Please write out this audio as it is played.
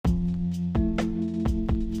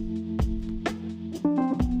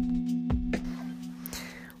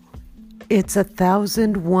It's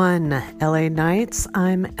 1001 LA Nights.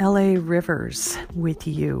 I'm LA Rivers with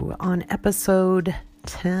you on episode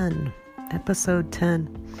 10.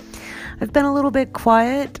 I've been a little bit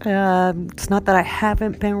quiet. It's not that I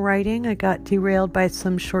haven't been writing. I got derailed by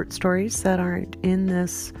some short stories that aren't in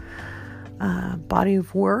this body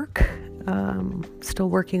of work. Still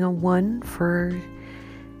working on one for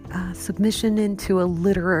submission into a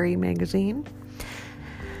literary magazine.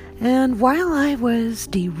 And while I was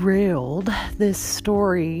derailed, this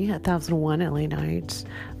story, 1001 LA Nights,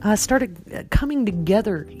 started coming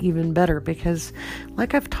together even better because,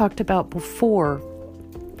 like I've talked about before,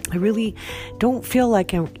 I really don't feel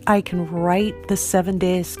like I can write the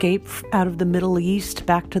 7-day escape out of the Middle East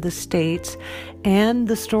back to the States and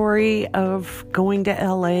the story of going to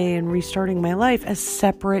LA and restarting my life as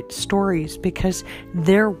separate stories because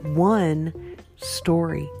they're one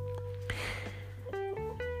story.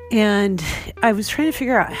 And I was trying to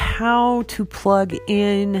figure out how to plug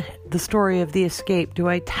in the story of the escape. Do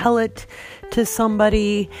I tell it to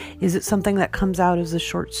somebody? Is it something that comes out as a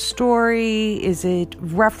short story? Is it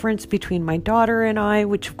reference between my daughter and I,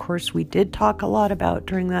 which of course we did talk a lot about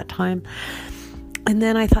during that time? And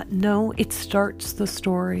then I thought, no, it starts the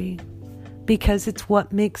story because it's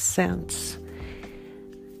what makes sense.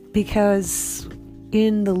 Because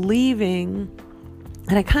in the leaving,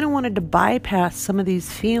 and I kind of wanted to bypass some of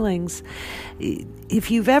these feelings. If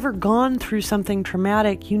you've ever gone through something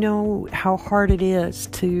traumatic, you know how hard it is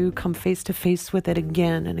to come face to face with it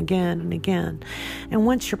again and again and again. And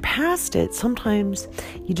once you're past it, sometimes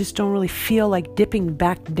you just don't really feel like dipping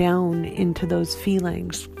back down into those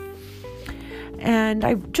feelings. And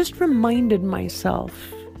I just reminded myself,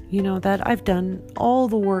 that I've done all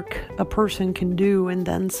the work a person can do and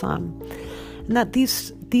then some. And that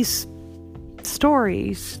these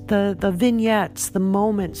stories, the vignettes, the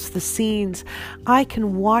moments, the scenes, I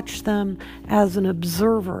can watch them as an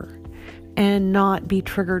observer and not be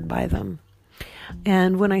triggered by them.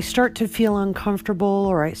 And when I start to feel uncomfortable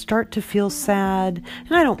or I start to feel sad,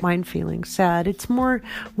 and I don't mind feeling sad, it's more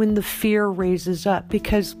when the fear raises up,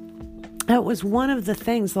 because that was one of the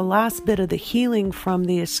things, the last bit of the healing from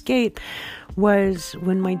the escape was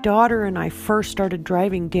when my daughter and I first started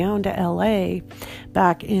driving down to LA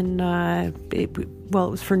back in, it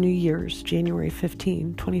was for New Year's, January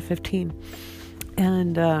 2015.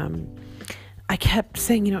 And I kept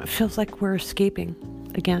saying, it feels like we're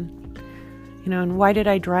escaping again. And why did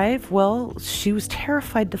I drive? Well, she was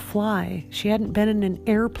terrified to fly. She hadn't been in an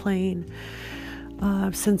airplane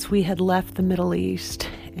since we had left the Middle East.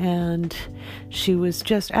 And she was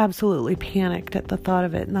just absolutely panicked at the thought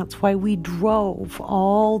of it. And that's why we drove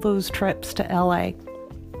all those trips to LA.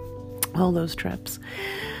 All those trips.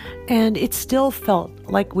 And it still felt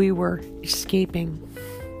like we were escaping.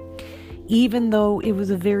 Even though it was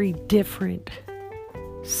a very different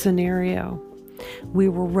scenario. We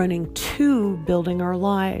were running to building our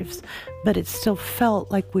lives. But it still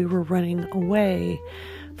felt like we were running away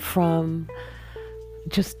from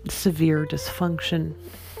just severe dysfunction.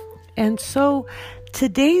 And so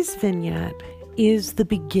today's vignette is the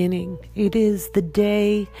beginning. It is the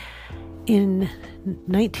day in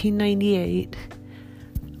 1998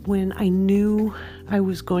 when I knew I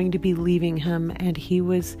was going to be leaving him, and he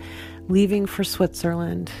was leaving for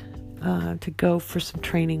Switzerland to go for some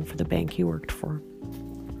training for the bank he worked for.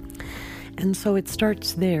 And so it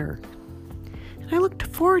starts there. I look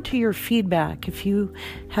forward to your feedback. If you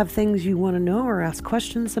have things you want to know or ask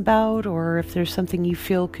questions about, or if there's something you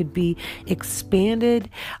feel could be expanded,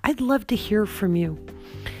 I'd love to hear from you,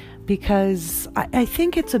 because I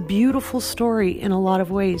think it's a beautiful story in a lot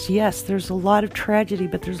of ways. Yes, there's a lot of tragedy,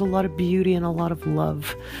 but there's a lot of beauty and a lot of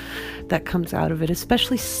love that comes out of it,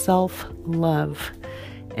 especially self-love.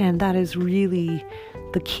 And that is really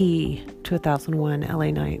the key to 1001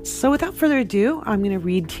 LA Nights. So without further ado, I'm going to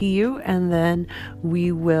read to you, and then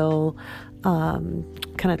we will kind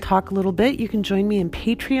of talk a little bit. You can join me in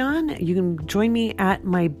Patreon. You can join me at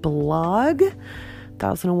my blog,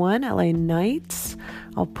 1001 LA Nights.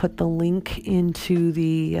 I'll put the link into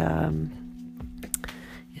the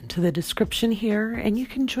description here, and you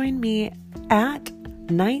can join me at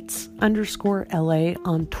Nights_LA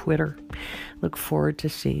on Twitter. Look forward to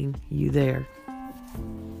seeing you there.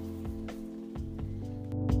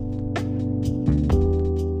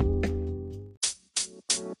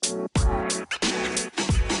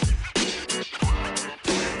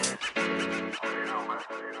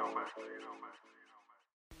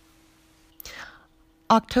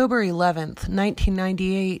 October 11th,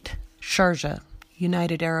 1998, Sharjah,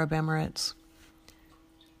 United Arab Emirates.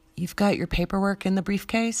 "You've got your paperwork in the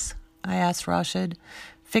briefcase?" I asked Rashid,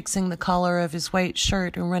 fixing the collar of his white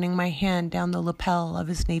shirt and running my hand down the lapel of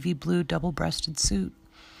his navy blue double-breasted suit.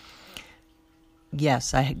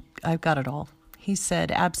 "Yes, I've got it all," he said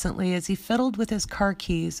absently as he fiddled with his car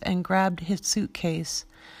keys and grabbed his suitcase.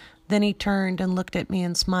 Then he turned and looked at me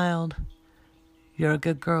and smiled. "You're a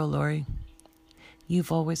good girl, Lori.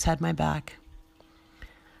 You've always had my back."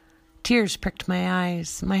 Tears pricked my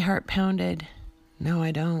eyes. My heart pounded. "No,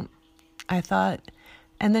 I don't," I thought,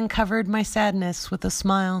 and then covered my sadness with a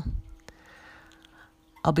smile.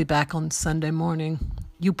 "I'll be back on Sunday morning.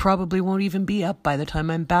 You probably won't even be up by the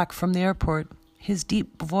time I'm back from the airport." His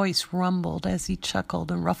deep voice rumbled as he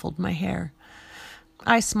chuckled and ruffled my hair.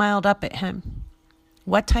 I smiled up at him.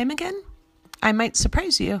 "What time again? I might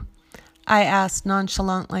surprise you," I asked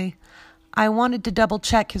nonchalantly. I wanted to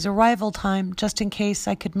double-check his arrival time just in case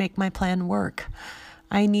I could make my plan work.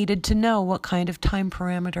 I needed to know what kind of time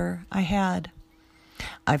parameter I had.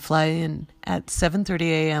 "I fly in at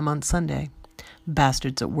 7:30 a.m. on Sunday.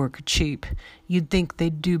 Bastards at work are cheap. You'd think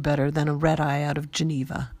they'd do better than a red-eye out of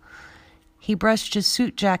Geneva." He brushed his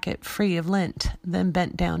suit jacket free of lint, then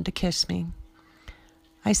bent down to kiss me.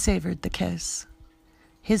 I savored the kiss.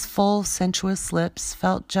 His full, sensuous lips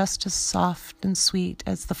felt just as soft and sweet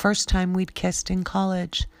as the first time we'd kissed in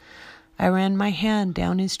college. I ran my hand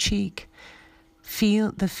down his cheek.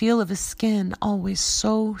 The feel of his skin, always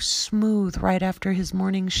so smooth right after his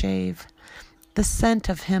morning shave. The scent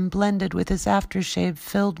of him blended with his aftershave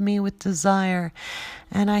filled me with desire,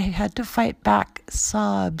 and I had to fight back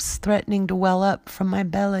sobs threatening to well up from my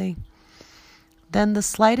belly. Then the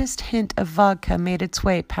slightest hint of vodka made its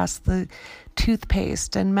way past the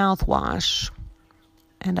toothpaste and mouthwash,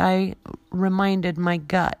 and I reminded my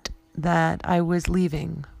gut that I was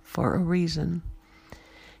leaving for a reason.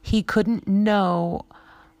 He couldn't know,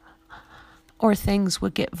 or things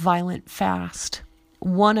would get violent fast.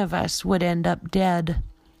 One of us would end up dead.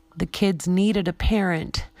 The kids needed a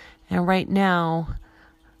parent, and right now,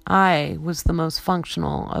 I was the most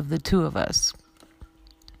functional of the two of us.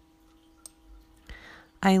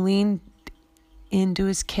 I leaned into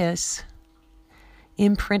his kiss,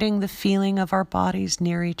 imprinting the feeling of our bodies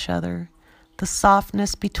near each other, the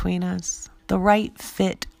softness between us, the right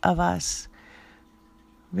fit of us,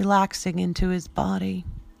 relaxing into his body.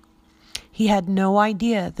 He had no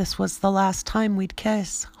idea this was the last time we'd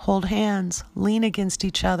kiss, hold hands, lean against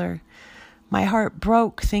each other. My heart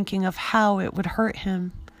broke thinking of how it would hurt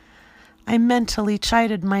him. I mentally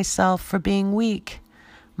chided myself for being weak.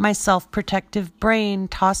 My self-protective brain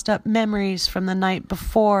tossed up memories from the night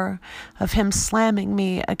before of him slamming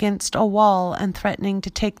me against a wall and threatening to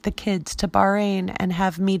take the kids to Bahrain and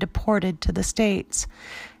have me deported to the States,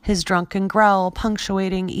 his drunken growl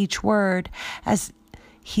punctuating each word as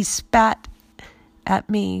he spat at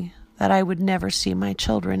me that I would never see my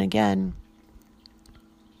children again.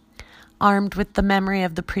 Armed with the memory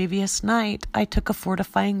of the previous night, I took a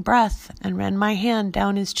fortifying breath and ran my hand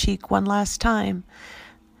down his cheek one last time,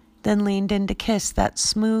 then leaned in to kiss that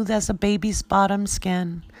smooth as a baby's bottom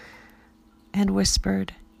skin, and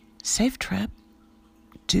whispered, "Safe trip.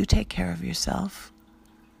 Do take care of yourself."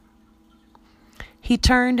 He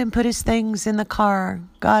turned and put his things in the car,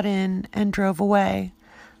 got in, and drove away,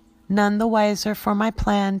 none the wiser for my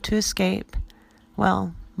plan to escape.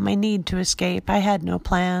 Well, my need to escape. I had no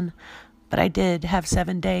plan, but I did have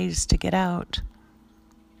 7 days to get out.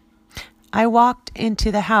 I walked into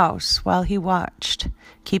the house while he watched,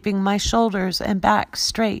 keeping my shoulders and back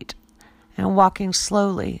straight and walking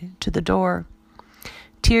slowly to the door.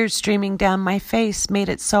 Tears streaming down my face made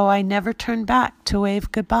it so I never turned back to wave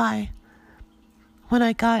goodbye. When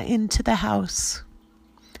I got into the house,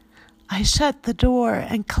 I shut the door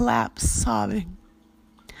and collapsed sobbing.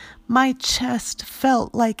 My chest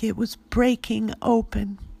felt like it was breaking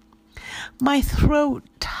open. My throat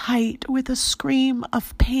tight with a scream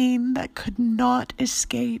of pain that could not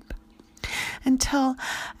escape, until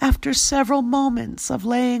after several moments of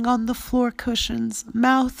laying on the floor cushions,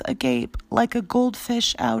 mouth agape like a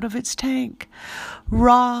goldfish out of its tank,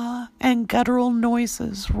 raw and guttural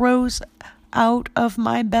noises rose out of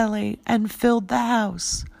my belly and filled the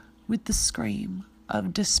house with the scream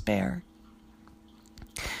of despair.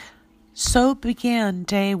 So began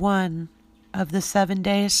day 1 of the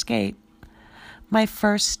 7-day escape. My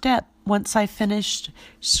first step, once I finished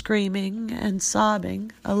screaming and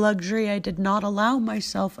sobbing, a luxury I did not allow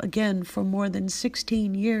myself again for more than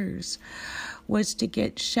 16 years, was to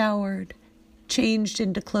get showered, changed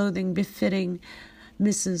into clothing befitting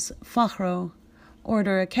Mrs. Fakhro,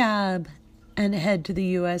 order a cab, and head to the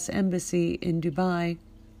U.S. Embassy in Dubai.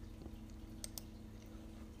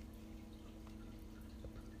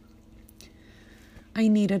 I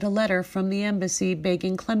needed a letter from the embassy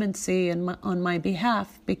begging clemency on my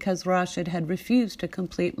behalf because Rashid had refused to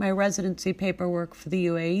complete my residency paperwork for the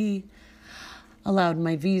UAE, allowed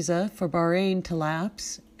my visa for Bahrain to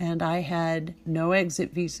lapse, and I had no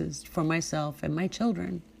exit visas for myself and my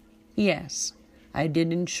children. Yes, I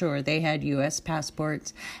did ensure they had U.S.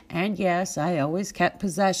 passports, and yes, I always kept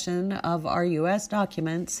possession of our U.S.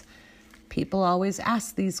 documents. People always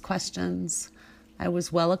ask these questions. I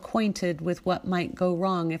was well acquainted with what might go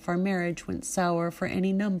wrong if our marriage went sour for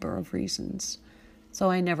any number of reasons,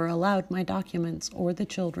 so I never allowed my documents or the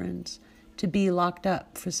children's to be locked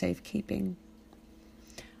up for safekeeping.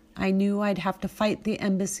 I knew I'd have to fight the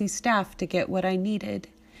embassy staff to get what I needed.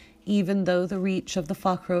 Even though the reach of the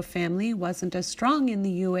Fakhro family wasn't as strong in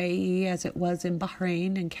the UAE as it was in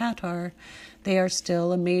Bahrain and Qatar, they are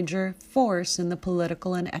still a major force in the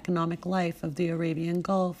political and economic life of the Arabian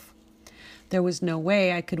Gulf. There was no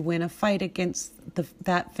way I could win a fight against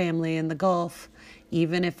that family in the Gulf,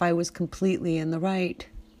 even if I was completely in the right.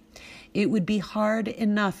 It would be hard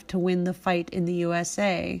enough to win the fight in the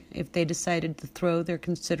USA if they decided to throw their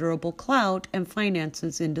considerable clout and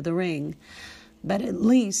finances into the ring. But at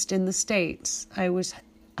least in the States,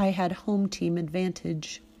 I had home team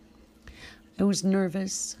advantage. I was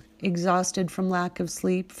nervous, exhausted from lack of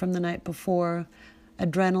sleep from the night before,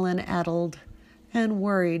 adrenaline-addled, and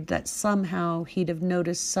worried that somehow he'd have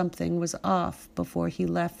noticed something was off before he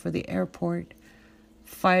left for the airport.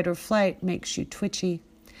 Fight or flight makes you twitchy.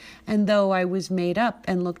 And though I was made up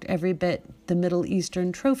and looked every bit the Middle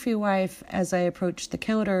Eastern trophy wife as I approached the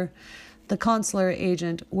counter, the consular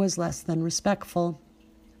agent was less than respectful.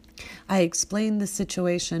 I explained the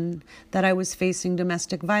situation, that I was facing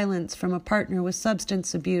domestic violence from a partner with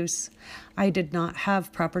substance abuse. I did not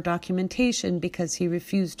have proper documentation because he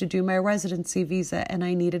refused to do my residency visa and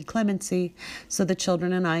I needed clemency so the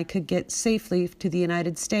children and I could get safely to the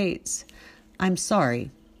United States. I'm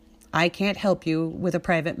sorry. I can't help you with a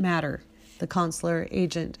private matter, the consular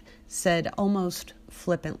agent said almost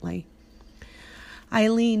flippantly. I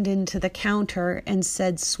leaned into the counter and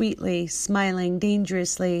said sweetly, smiling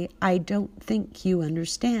dangerously, I don't think you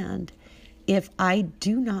understand. If I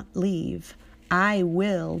do not leave, I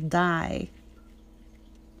will die.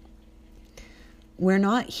 We're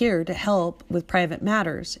not here to help with private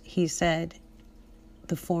matters, he said,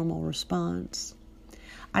 the formal response.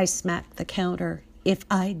 I smacked the counter. If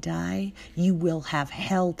I die, you will have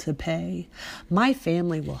hell to pay. My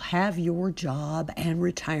family will have your job and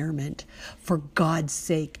retirement. For God's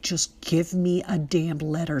sake, just give me a damned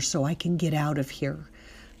letter so I can get out of here.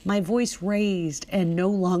 My voice raised and no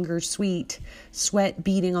longer sweet, sweat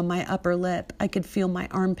beading on my upper lip. I could feel my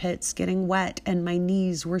armpits getting wet and my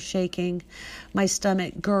knees were shaking. My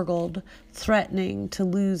stomach gurgled, threatening to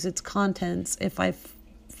lose its contents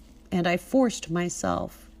and I forced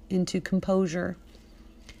myself into composure.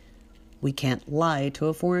 We can't lie to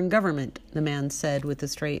a foreign government, the man said with a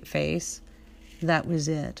straight face. That was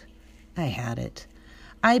it. I had it.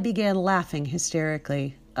 I began laughing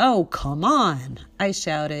hysterically. Oh, come on, I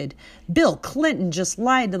shouted. Bill Clinton just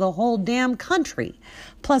lied to the whole damn country.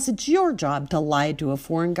 Plus, it's your job to lie to a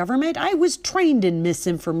foreign government. I was trained in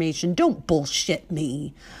misinformation. Don't bullshit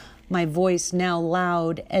me. My voice now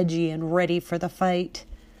loud, edgy, and ready for the fight.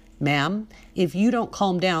 Ma'am, if you don't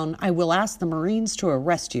calm down, I will ask the Marines to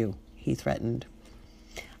arrest you, he threatened.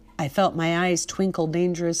 I felt my eyes twinkle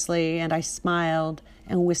dangerously, and I smiled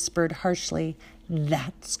and whispered harshly,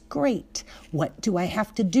 That's great. What do I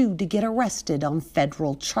have to do to get arrested on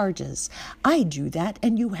federal charges? I do that,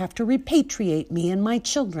 and you have to repatriate me and my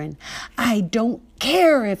children. I don't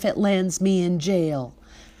care if it lands me in jail.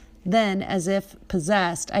 Then, as if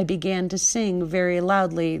possessed, I began to sing very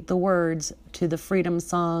loudly the words to the freedom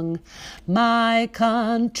song, My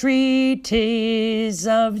country 'tis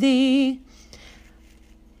of thee.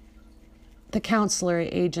 The consular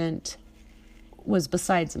agent was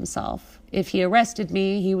besides himself. If he arrested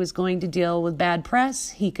me, he was going to deal with bad press.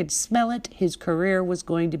 He could smell it. His career was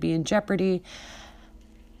going to be in jeopardy.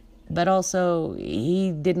 But also,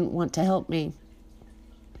 he didn't want to help me.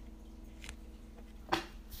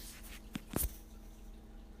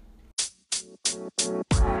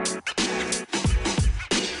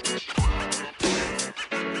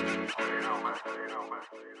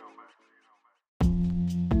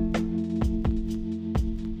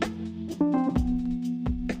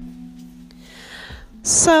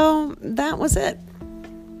 So that was it.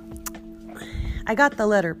 I got the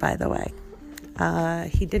letter, by the way.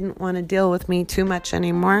 He didn't want to deal with me too much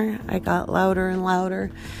anymore. I got louder and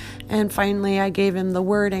louder. And finally, I gave him the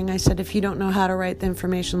wording. I said, if you don't know how to write the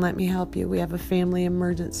information, let me help you. We have a family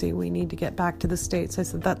emergency. We need to get back to the States. I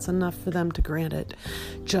said, that's enough for them to grant it.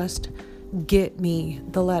 Just get me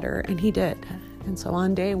the letter. And he did. And so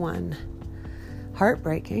on day one,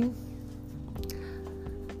 heartbreaking,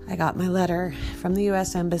 I got my letter from the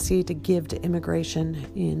U.S. Embassy to give to immigration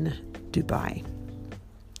in Dubai.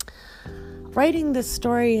 Writing this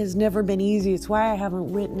story has never been easy. It's why I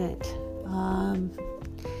haven't written it.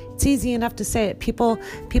 It's easy enough to say it. People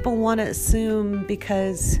want to assume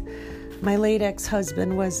because my late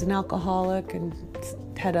ex-husband was an alcoholic and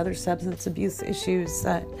had other substance abuse issues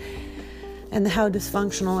and how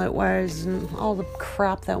dysfunctional it was and all the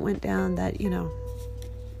crap that went down that,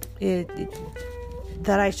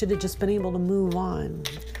 that I should have just been able to move on.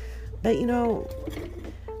 But,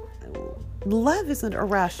 love isn't a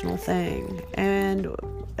rational thing. And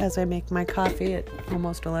as I make my coffee at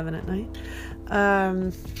almost 11 at night,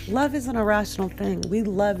 love isn't a rational thing. We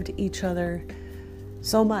loved each other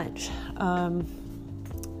so much.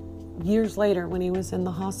 Years later, when he was in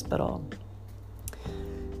the hospital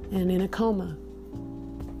and in a coma,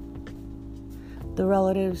 the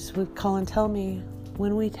relatives would call and tell me,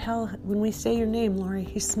 when we say your name, Lori,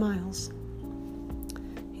 he smiles.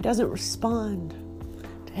 He doesn't respond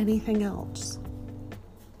to anything else.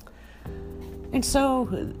 And so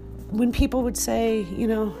when people would say,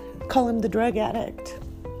 call him the drug addict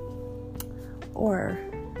or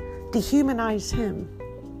dehumanize him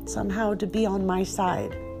somehow to be on my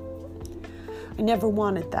side, I never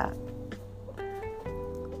wanted that.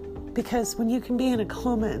 Because when you can be in a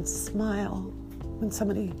coma and smile when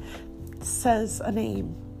somebody says a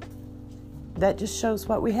name, that just shows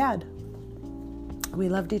what we had. We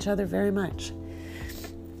loved each other very much.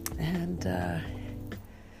 And,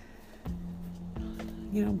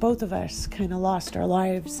 both of us kind of lost our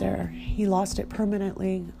lives there. He lost it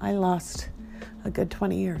permanently. I lost a good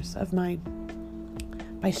 20 years of mine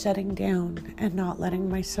by shutting down and not letting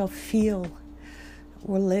myself feel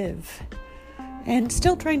or live. And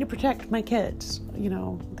still trying to protect my kids.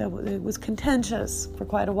 It was contentious for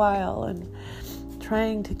quite a while, and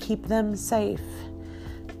trying to keep them safe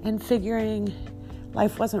and figuring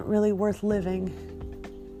life wasn't really worth living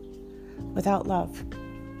without love.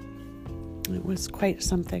 It was quite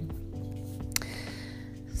something.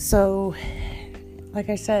 So, like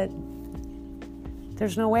I said,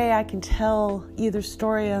 there's no way I can tell either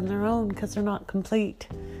story on their own because they're not complete.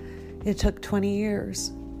 It took 20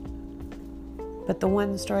 years. But the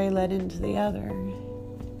one story led into the other.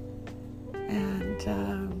 And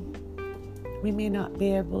we may not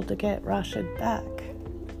be able to get Rashid back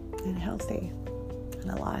and healthy and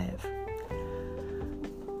alive.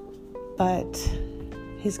 But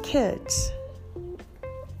his kids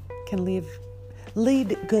can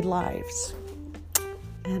lead good lives.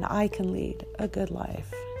 And I can lead a good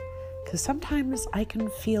life. Because sometimes I can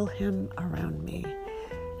feel him around me.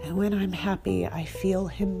 And when I'm happy, I feel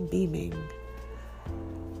him beaming.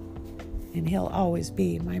 And he'll always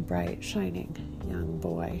be my bright, shining young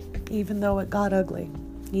boy. Even though it got ugly.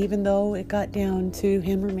 Even though it got down to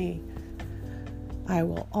him or me. I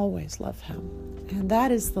will always love him. And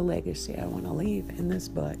that is the legacy I want to leave in this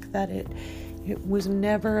book. That it was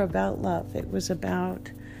never about love. It was about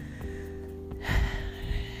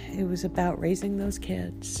raising those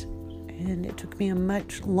kids. And it took me a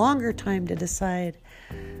much longer time to decide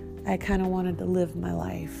I kind of wanted to live my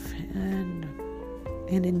life and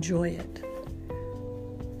enjoy it.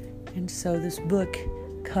 And so this book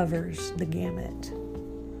covers the gamut.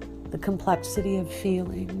 The complexity of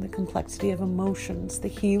feeling, the complexity of emotions, the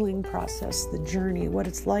healing process, the journey, what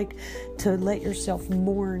it's like to let yourself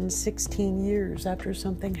mourn 16 years after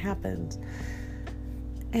something happens.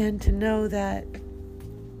 And to know that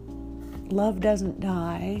love doesn't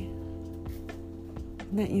die,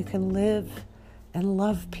 and that you can live and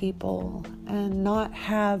love people and not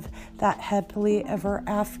have that happily ever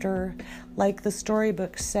after like the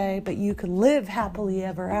storybooks say, but you can live happily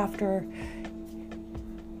ever after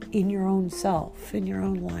in your own self, in your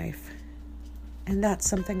own life. And that's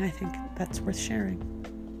something I think that's worth sharing.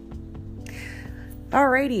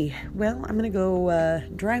 Alrighty, well, I'm going to go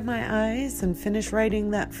dry my eyes and finish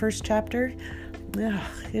writing that first chapter.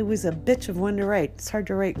 It was a bitch of one to write. It's hard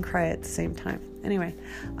to write and cry at the same time. Anyway,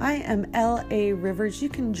 I am L.A. Rivers. You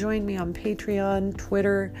can join me on Patreon,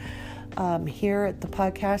 Twitter, here at the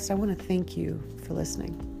podcast. I want to thank you for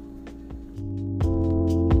listening.